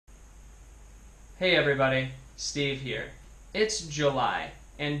Hey everybody, Steve here. It's July,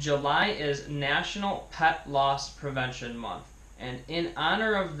 and July is National Pet Loss Prevention Month. And in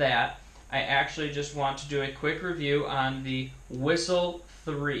honor of that, I actually just want to do a quick review on the Whistle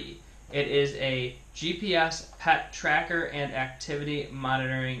 3. It is a GPS pet tracker and activity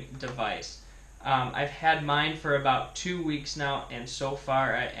monitoring device. I've had mine for about 2 weeks now, and so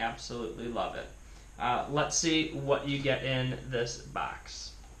far I absolutely love it. Let's see what you get in this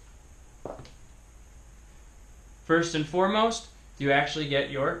box. First and foremost, you actually get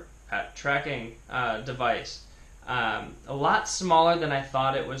your pet tracking device. A lot smaller than I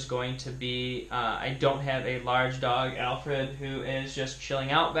thought it was going to be. I don't have a large dog, Alfred, who is just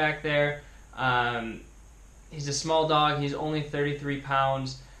chilling out back there. He's a small dog. He's only 33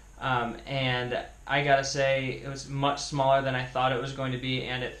 pounds. And I gotta say, it was much smaller than I thought it was going to be,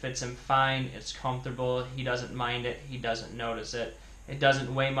 and it fits him fine. It's comfortable. He doesn't mind it. He doesn't notice it. It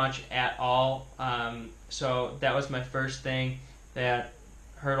doesn't weigh much at all. So that was my first thing, that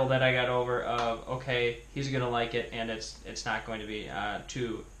hurdle that I got over of, okay, he's going to like it, and it's not going to be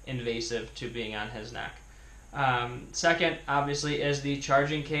too invasive to being on his neck. Second, obviously, is the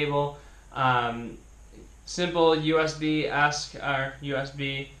charging cable. Simple USB-esque or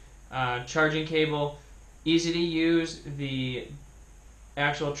USB charging cable, easy to use. The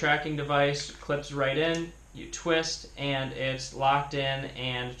actual tracking device clips right in, you twist, and it's locked in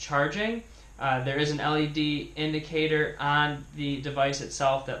and charging. There is an LED indicator on the device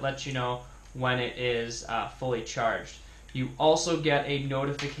itself that lets you know when it is fully charged. You also get a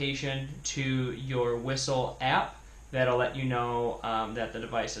notification to your Whistle app that'll let you know that the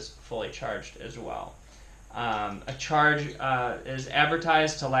device is fully charged as well. A charge is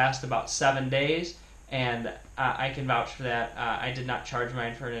advertised to last about 7 days, and I can vouch for that. I did not charge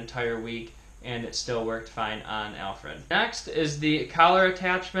mine for an entire week, and it still worked fine on Alfred. Next is the collar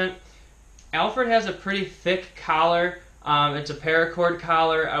attachment. Alfred has a pretty thick collar. It's a paracord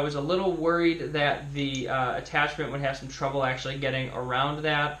collar. I was a little worried that the attachment would have some trouble actually getting around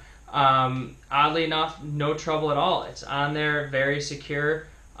that. Oddly enough, no trouble at all. It's on there, very secure.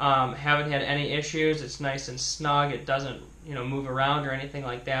 Haven't had any issues. It's nice and snug. It doesn't, move around or anything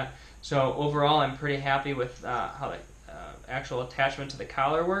like that. So overall, I'm pretty happy with how the actual attachment to the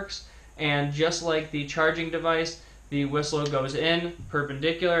collar works. And just like the charging device, the Whistle goes in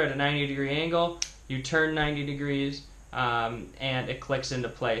perpendicular at a 90-degree angle. You turn 90 degrees, and it clicks into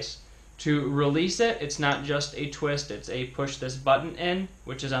place. To release it, it's not just a twist. It's a push this button in,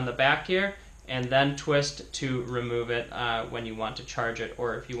 which is on the back here, and then twist to remove it when you want to charge it,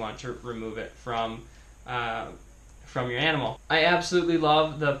 or if you want to remove it from your animal. I absolutely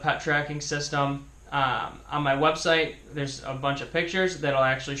love the pet tracking system. On my website, there's a bunch of pictures that'll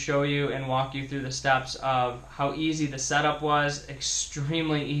actually show you and walk you through the steps of how easy the setup was.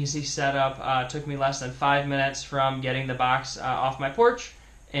 Extremely easy setup. Took me less than 5 minutes from getting the box off my porch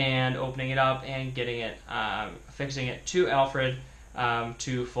and opening it up and getting it, fixing it to Alfred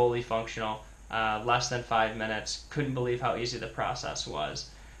to fully functional. Less than 5 minutes. Couldn't believe how easy the process was.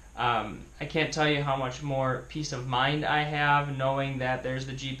 I can't tell you how much more peace of mind I have knowing that there's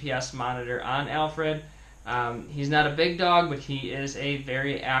the GPS monitor on Alfred. He's not a big dog, but he is a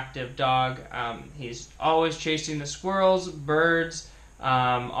very active dog. He's always chasing the squirrels, birds,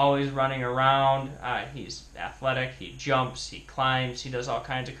 always running around. He's athletic, he jumps, he climbs, he does all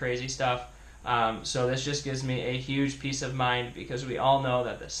kinds of crazy stuff. So this just gives me a huge peace of mind, because we all know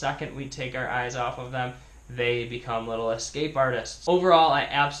that the second we take our eyes off of them, they become little escape artists. Overall, I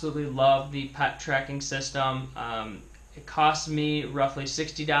absolutely love the pet tracking system. It costs me roughly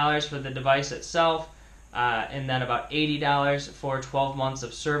 $60 for the device itself, and then about $80 for 12 months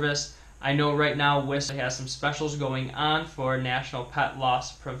of service. I know right now Whistle has some specials going on for National Pet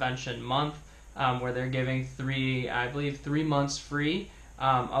Loss Prevention Month, where they're giving 3 months free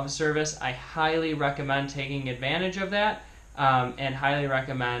of service. I highly recommend taking advantage of that, and highly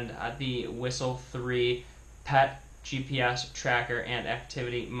recommend the Whistle 3 Pet GPS Tracker and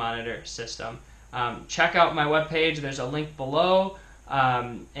Activity Monitor System. Check out my webpage. There's a link below,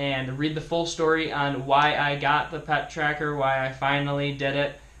 and read the full story on why I got the pet tracker, why I finally did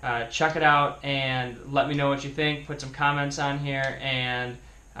it. Check it out and let me know what you think. Put some comments on here, and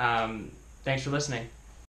thanks for listening.